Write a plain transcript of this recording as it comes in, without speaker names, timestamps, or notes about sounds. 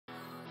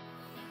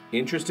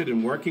Interested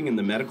in working in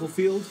the medical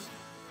field?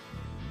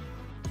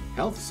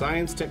 Health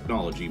Science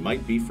Technology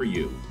might be for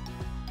you.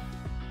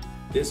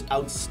 This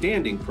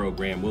outstanding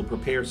program will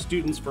prepare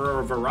students for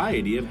a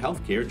variety of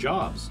healthcare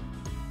jobs.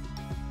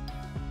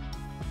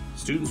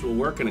 Students will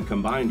work in a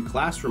combined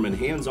classroom and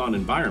hands-on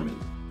environment.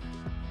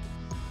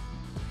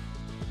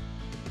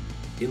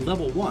 In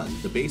Level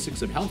 1, the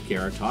basics of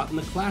healthcare are taught in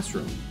the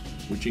classroom,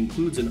 which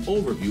includes an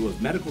overview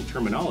of medical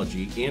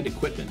terminology and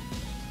equipment.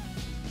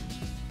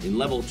 In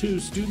Level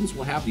 2, students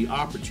will have the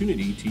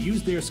opportunity to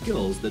use their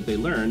skills that they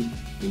learned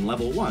in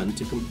Level 1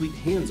 to complete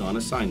hands-on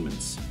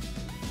assignments.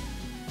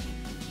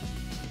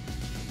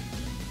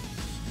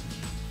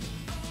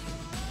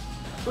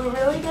 We're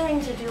really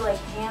getting to do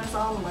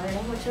hands-on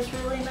learning, which is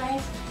really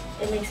nice.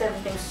 It makes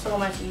everything so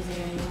much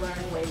easier and you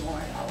learn way more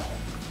that way.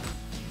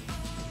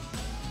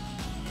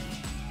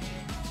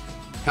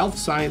 Health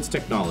Science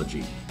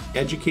Technology,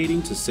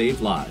 educating to save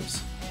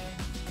lives.